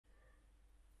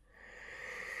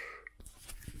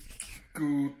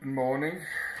Good morning.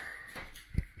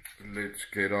 Let's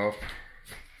get up.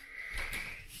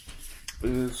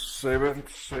 It's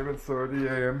 7:30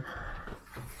 a.m.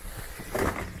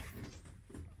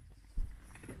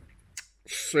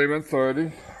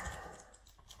 7:30.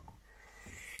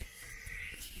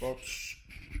 But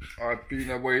I've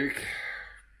been awake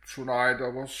tonight. I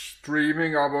was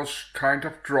dreaming. I was kind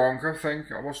of drunk, I think.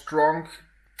 I was drunk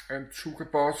and took a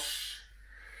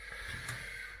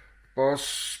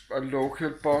a local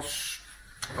bus.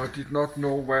 I did not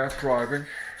know where driving,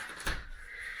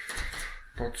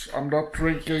 but I'm not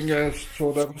drinking,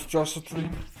 so that was just a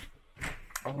dream.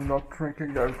 I'm not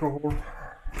drinking alcohol.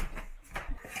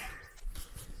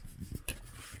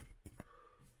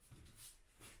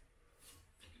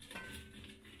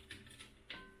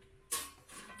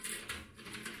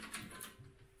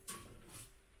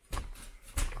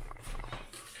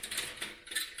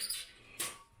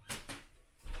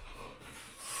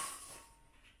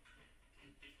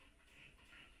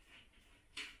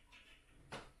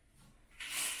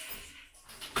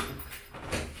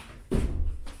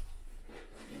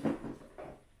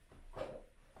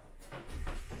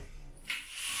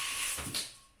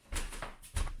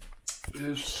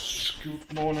 Yes,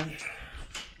 good morning.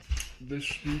 This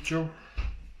video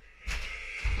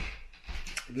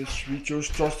is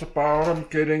just about I'm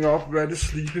getting up very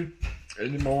sleepy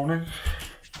in the morning.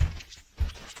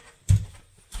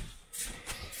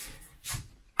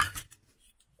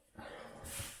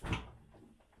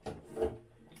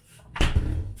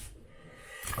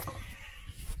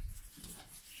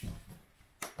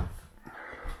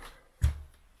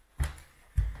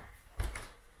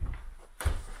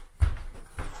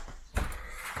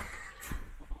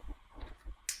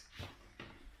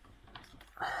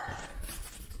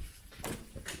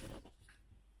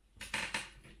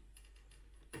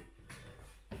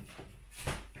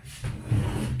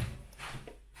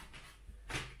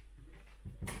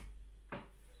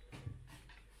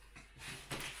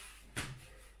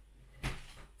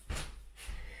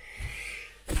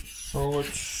 So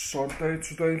it's Sunday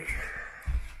today.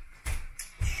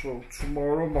 So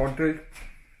tomorrow, Monday,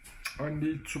 I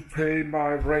need to pay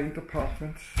my rent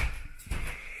apartment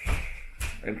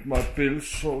and my bills,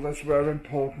 so that's very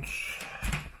important.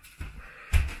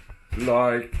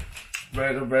 Like,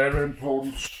 very, very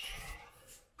important.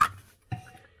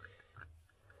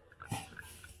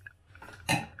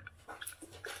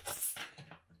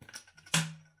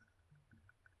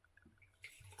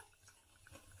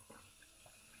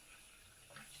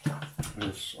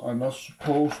 Yes, I'm not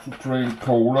supposed to drink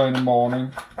cola in the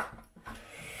morning,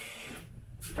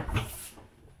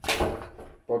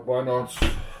 but why not?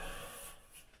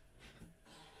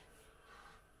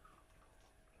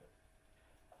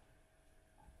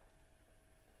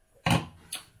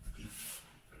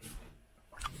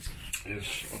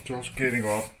 Yes, I'm just getting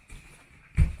up.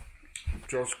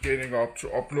 Just getting up to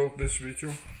upload this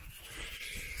video.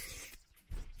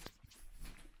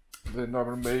 Then I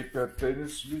will make a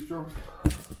Danish video.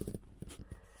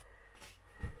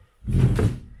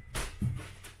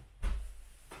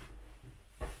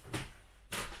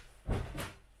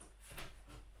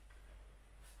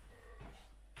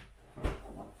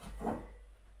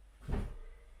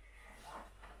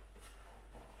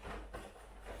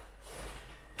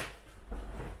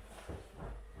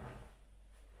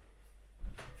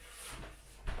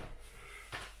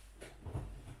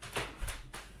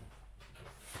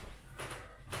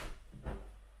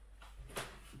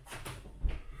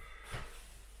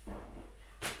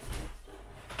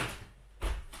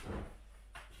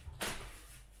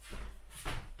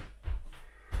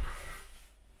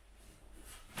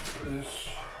 Yes.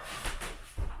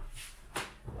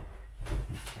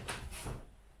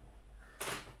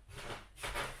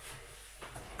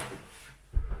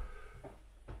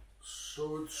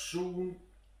 So it's soon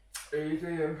 8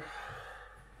 a.m.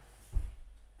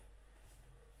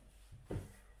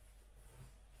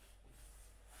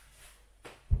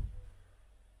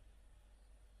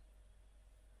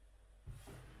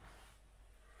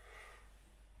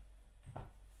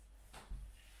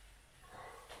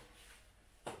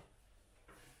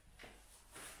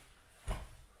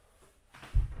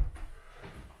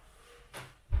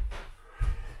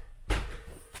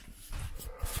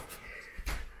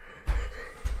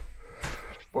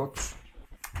 But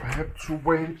I have to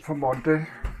wait for Monday.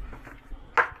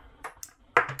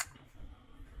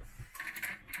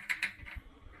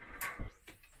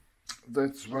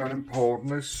 That's very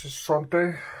important. It's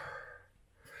Sunday.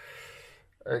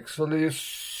 Actually, it's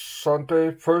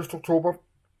Sunday, 1st October.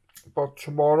 But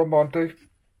tomorrow, Monday,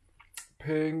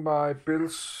 paying my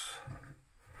bills,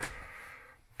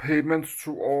 payments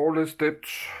to all these debts.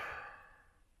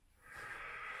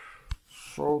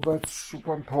 So that's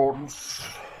super important.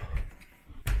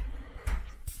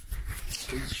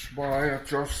 That's why I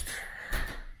just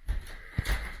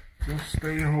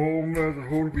stay home the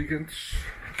whole weekends.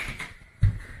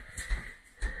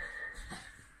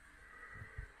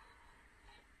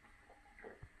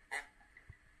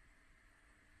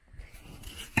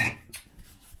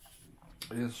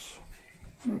 Yes.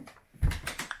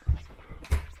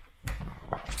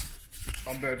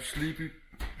 I'm very sleepy.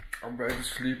 I'm very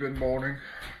sleepy in the morning.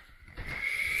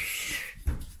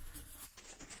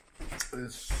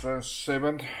 It's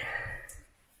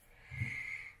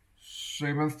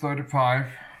 7:35.